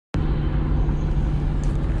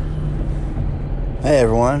Hey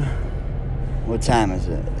everyone, what time is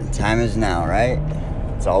it? The time is now, right?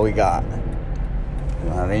 That's all we got. We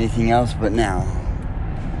don't have anything else but now.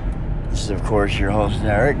 This is, of course, your host,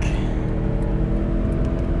 Eric.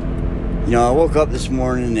 I woke up this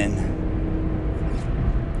morning and,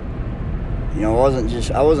 I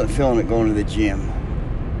wasn't feeling it going to the gym.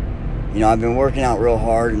 I've been working out real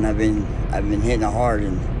hard and I've been hitting it hard.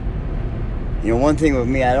 And, one thing with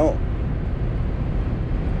me, I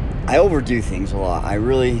overdo things a lot. I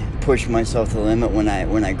really push myself to the limit when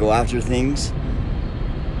I go after things.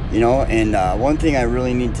 And one thing I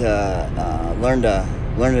really need to learn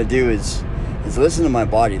to do is listen to my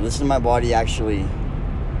body. Listen to my body actually,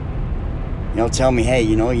 tell me, hey,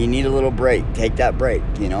 you need a little break. Take that break,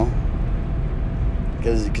 Because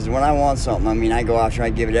when I want something, I go after,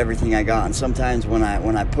 I give it everything I got. And sometimes when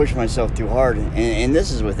I push myself too hard, and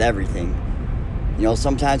this is with everything,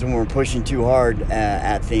 sometimes when we're pushing too hard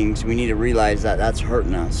at things, we need to realize that that's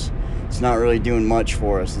hurting us. It's not really doing much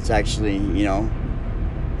for us. It's actually,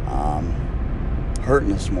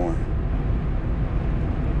 hurting us more.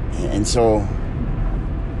 And so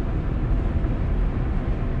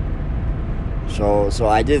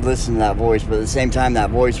I did listen to that voice, but at the same time,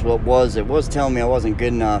 that voice was telling me I wasn't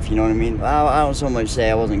good enough. You know what I mean? I don't so much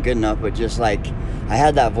say I wasn't good enough, but just like I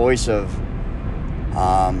had that voice of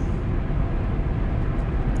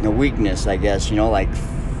weakness, I guess, like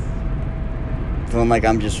feeling like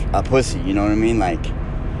I'm just a pussy, you know what I mean? Like,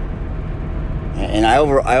 and I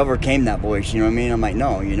overcame that voice, you know what I mean? I'm like,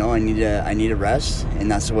 no, I need to rest,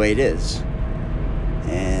 and that's the way it is.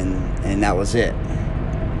 And that was it.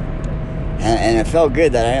 And it felt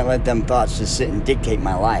good that I didn't let them thoughts just sit and dictate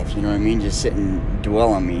my life, you know what I mean? Just sit and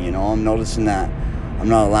dwell on me, I'm noticing that I'm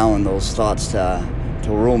not allowing those thoughts to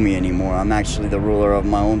rule me anymore. I'm actually the ruler of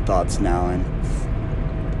my own thoughts now, and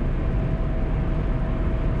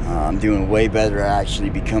I'm doing way better at actually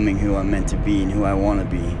becoming who I'm meant to be and who I want to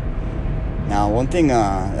be. Now, one thing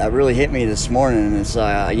that really hit me this morning is,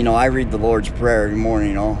 I read the Lord's Prayer every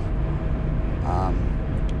morning,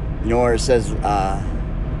 where it says,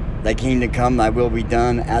 thy kingdom come, thy will be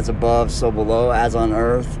done, as above, so below, as on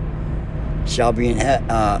earth, shall be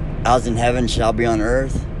as in heaven, shall be on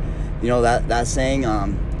earth. That saying,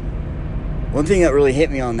 one thing that really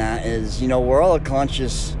hit me on that is, we're all a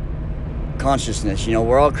consciousness,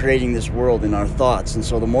 we're all creating this world in our thoughts, and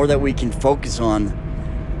so the more that we can focus on,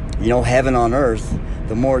 heaven on earth,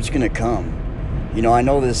 the more it's going to come. I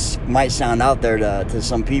know this might sound out there to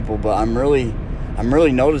some people, but I'm really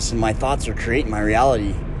noticing my thoughts are creating my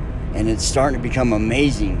reality, and it's starting to become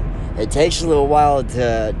amazing. It takes a little while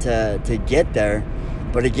to get there,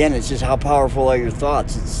 but again, it's just how powerful are your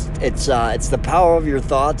thoughts. It's the power of your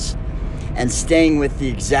thoughts and staying with the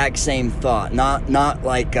exact same thought, not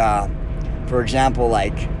like for example,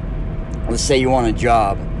 like, let's say you want a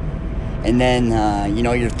job, and then,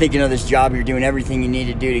 you're thinking of this job, you're doing everything you need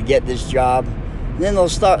to do to get this job, and then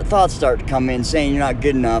those thoughts start to come in saying you're not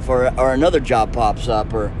good enough, or another job pops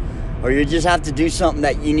up, or you just have to do something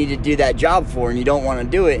that you need to do that job for, and you don't want to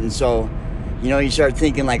do it, and so, you start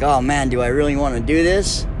thinking like, oh man, do I really want to do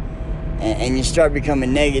this? And you start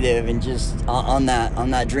becoming negative and just on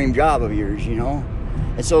that dream job of yours,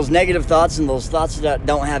 It's those negative thoughts and those thoughts that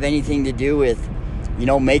don't have anything to do with,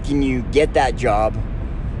 making you get that job.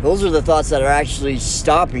 Those are the thoughts that are actually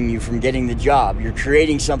stopping you from getting the job. You're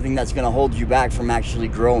creating something that's going to hold you back from actually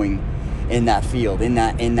growing in that field, in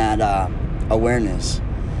that awareness.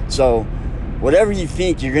 So whatever you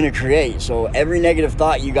think, you're going to create. So every negative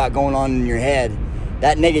thought you got going on in your head,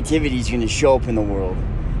 that negativity is going to show up in the world.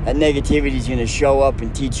 That negativity is going to show up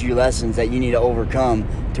and teach you lessons that you need to overcome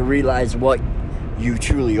to realize what you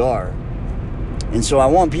truly are. And so I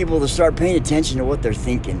want people to start paying attention to what they're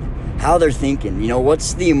thinking, how they're thinking.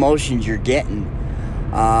 What's the emotions you're getting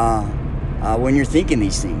when you're thinking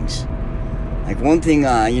these things. Like one thing,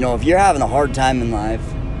 if you're having a hard time in life,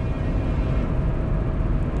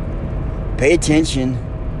 pay attention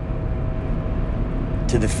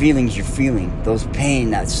to the feelings you're feeling, those pain,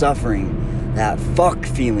 that suffering, that fuck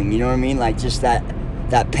feeling, you know what I mean? Like just that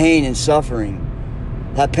pain and suffering.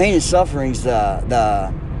 That pain and suffering's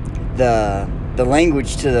the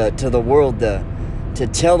language to the world, to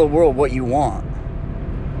tell the world what you want.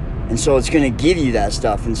 And so it's going to give you that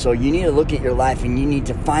stuff. And so you need to look at your life and you need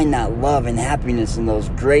to find that love and happiness and those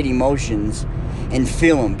great emotions and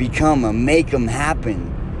feel them, become them, make them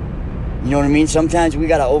happen. You know what I mean? Sometimes we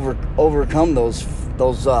got to overcome those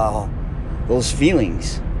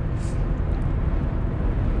feelings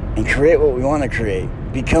and create what we want to create,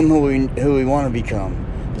 become who we want to become.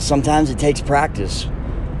 But sometimes it takes practice.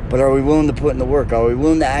 But are we willing to put in the work? Are we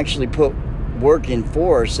willing to actually put working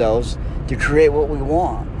for ourselves to create what we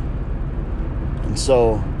want. And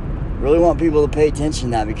so really want people to pay attention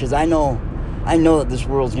to that, because I know that this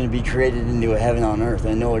world is going to be created into a heaven on earth.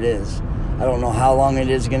 I know it is. I don't know how long it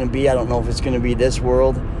is going to be. I don't know if it's going to be this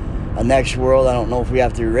world, a next world. I don't know if we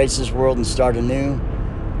have to erase this world and start anew,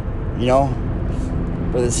 you know.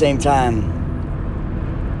 But at the same time,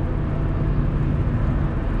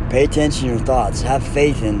 pay attention to your thoughts. Have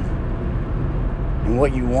faith in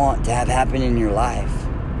what you want to have happen in your life.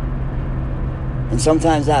 And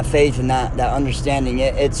sometimes that faith and that understanding,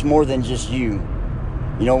 it's more than just you.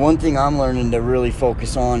 You know, one thing I'm learning to really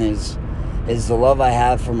focus on is the love I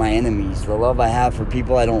have for my enemies, the love I have for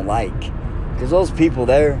people I don't like. Because those people,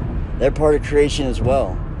 they're part of creation as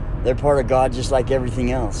well. They're part of God just like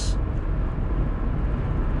everything else.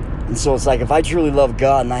 And so it's like, if I truly love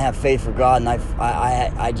God and I have faith for God, and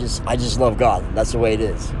I just love God. That's the way it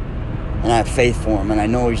is. And I have faith for Him, and I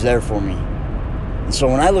know He's there for me. And so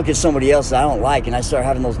when I look at somebody else that I don't like and I start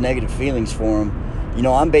having those negative feelings for them, you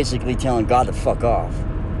know, I'm basically telling God to fuck off.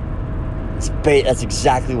 That's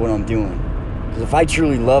exactly what I'm doing. Because if I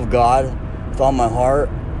truly love God with all my heart,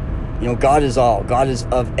 you know, God is all. God is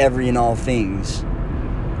of every and all things.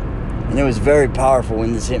 And it was very powerful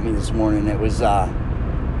when this hit me this morning. It was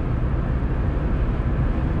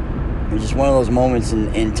just one of those moments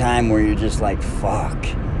in time where you're just like, fuck.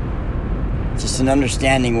 Just an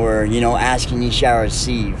understanding where, you know, asking ye shall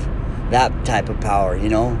receive. That type of power, you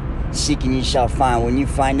know. Seeking ye shall find. When you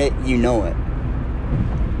find it, you know it.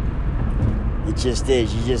 It just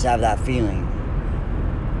is. You just have that feeling.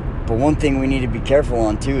 But one thing we need to be careful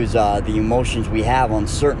on too is the emotions we have on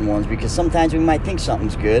certain ones, because sometimes we might think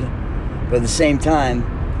something's good, but at the same time,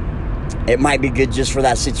 it might be good just for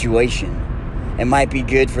that situation. It might be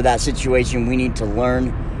good for that situation we need to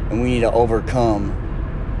learn and we need to overcome.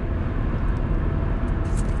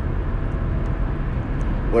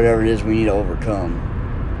 Whatever it is we need to overcome.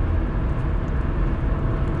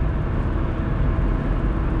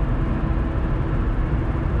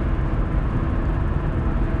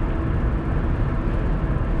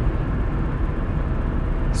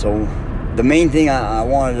 So the main thing I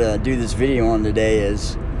wanted to do this video on today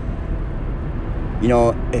is, you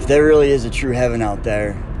know, if there really is a true heaven out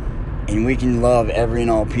there and we can love every and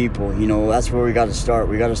all people, you know, that's where we got to start.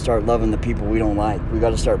 We got to start loving the people we don't like. We got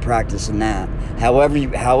to start practicing that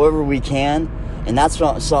however we can. And that's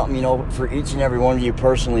something, you know, for each and every one of you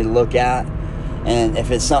personally to look at. And if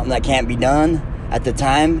it's something that can't be done at the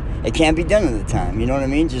time, it can't be done at the time. You know what I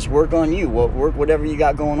mean? Just work on you. Work whatever you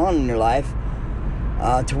got going on in your life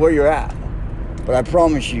to where you're at. But I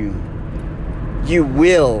promise you, you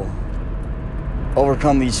will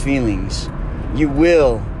overcome these feelings. You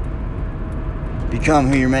will become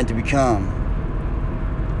who you're meant to become.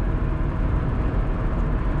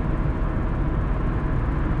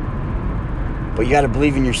 But you got to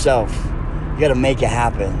believe in yourself. You got to make it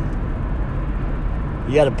happen.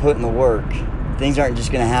 You got to put in the work. Things aren't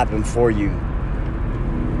just going to happen for you.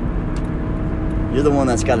 You're the one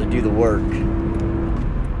that's got to do the work.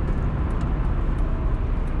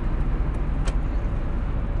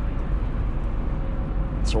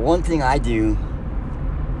 So one thing I do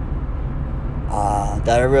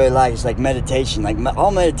that I really like is like meditation. Like all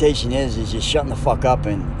meditation is just shutting the fuck up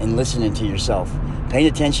and listening to yourself. Paying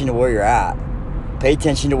attention to where you're at. Pay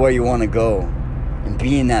attention to where you want to go. And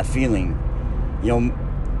be in that feeling. You know,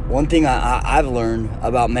 one thing I've learned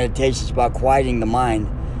about meditation is about quieting the mind.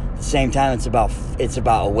 At the same time, it's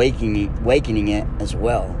about awakening it as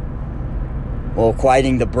well. Well,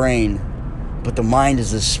 quieting the brain. But the mind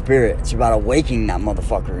is the spirit. It's about awakening that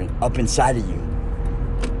motherfucker up inside of you.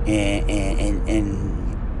 And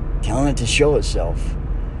telling it to show itself.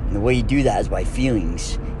 And the way you do that is by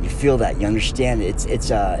feelings. You feel that. You understand it.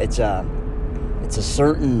 It's a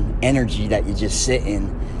certain energy that you just sit in.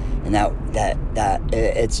 And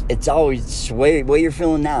it's always the way you're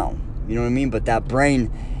feeling now. You know what I mean? But that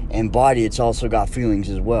brain and body, it's also got feelings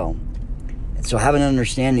as well. And so have an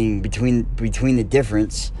understanding between the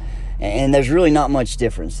difference. And there's really not much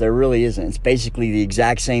difference. There really isn't. It's basically the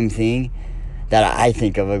exact same thing that I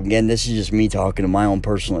think of. Again, this is just me talking to my own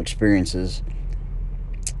personal experiences.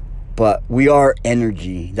 But we are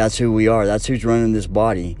energy. That's who we are. That's who's running this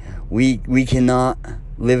body. We cannot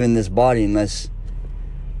live in this body unless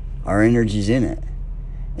our energy's in it.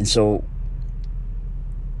 And so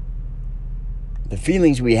the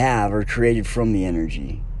feelings we have are created from the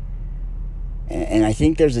energy. And I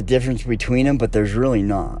think there's a difference between them, but there's really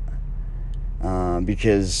not.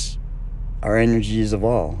 Because our energy is of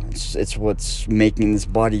all. It's what's making this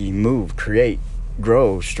body move, create,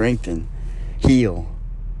 grow, strengthen, heal.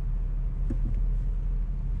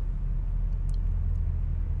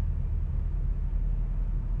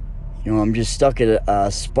 You know, I'm just stuck at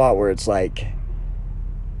a spot where it's like,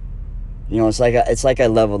 you know, it's like I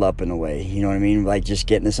leveled up in a way. You know what I mean? Like just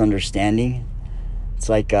getting this understanding. It's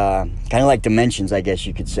like kind of like dimensions, I guess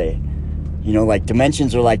you could say. You know, like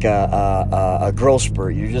dimensions are like a growth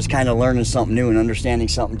spurt. You're just kind of learning something new and understanding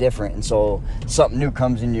something different. And so something new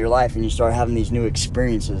comes into your life and you start having these new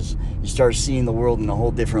experiences. You start seeing the world in a whole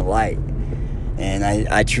different light. And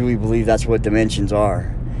I truly believe that's what dimensions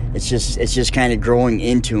are. It's just kind of growing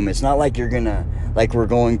into them. It's not like we're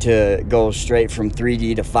going to go straight from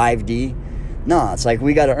 3D to 5D. No, it's like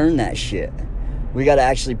we got to earn that shit. We got to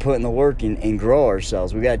actually put in the work and grow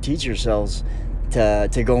ourselves. We got to teach ourselves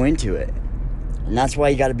to go into it. And that's why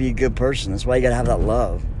you got to be a good person. That's why you got to have that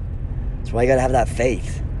love. That's why you got to have that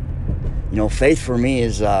faith. You know, faith for me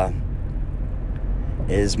is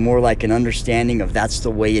more like an understanding of that's the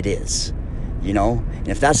way it is. You know, and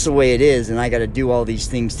if that's the way it is, and I got to do all these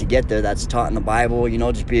things to get there, that's taught in the Bible. You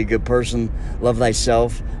know, just be a good person, love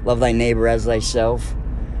thyself, love thy neighbor as thyself.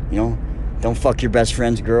 You know, don't fuck your best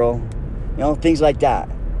friend's girl. You know, things like that.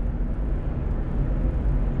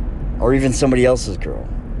 Or even somebody else's girl.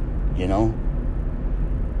 You know,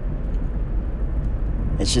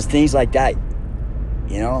 it's just things like that.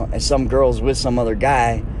 You know, if some girl's with some other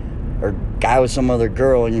guy, or guy with some other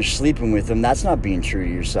girl, and you're sleeping with them, that's not being true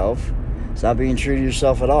to yourself. It's not being true to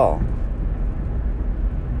yourself at all.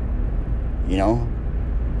 You know,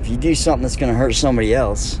 if you do something that's going to hurt somebody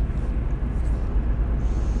else,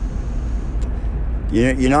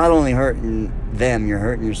 you're not only hurting them, you're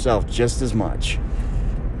hurting yourself just as much.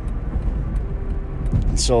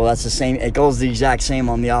 And so that's the same. It goes the exact same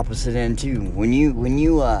on the opposite end too. When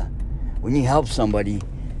you help somebody,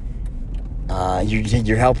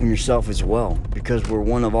 you're helping yourself as well, because we're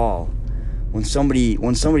one of all. When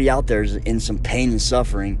somebody out there is in some pain and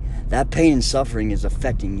suffering, that pain and suffering is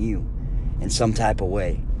affecting you in some type of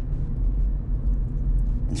way.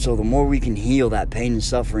 And so the more we can heal that pain and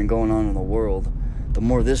suffering going on in the world, the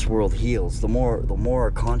more this world heals, the more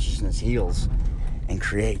our consciousness heals and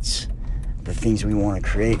creates the things we want to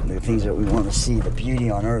create, the things that we want to see, the beauty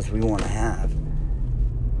on earth we want to have.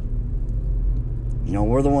 You know,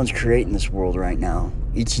 we're the ones creating this world right now,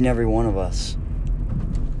 each and every one of us.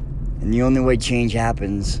 And the only way change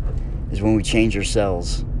happens is when we change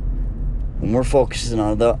ourselves. When we're focusing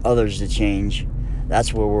on the others to change,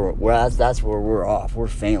 that's where we're off. We're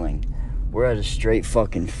failing. We're at a straight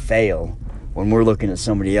fucking fail when we're looking at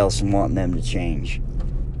somebody else and wanting them to change.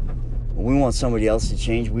 When we want somebody else to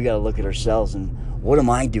change, we got to look at ourselves and what am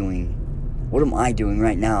I doing? What am I doing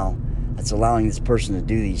right now that's allowing this person to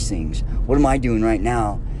do these things? What am I doing right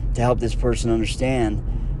now to help this person understand,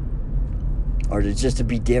 or to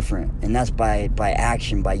be different? And that's by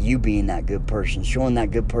action, by you being that good person, showing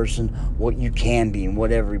that good person what you can be and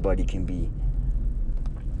what everybody can be.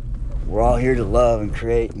 We're all here to love and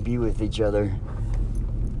create and be with each other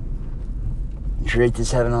and create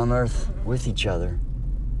this heaven on earth with each other.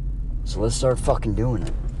 So let's start fucking doing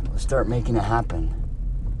it. Let's start making it happen.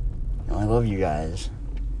 And I love you guys.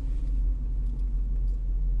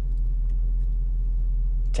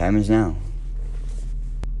 Time is now.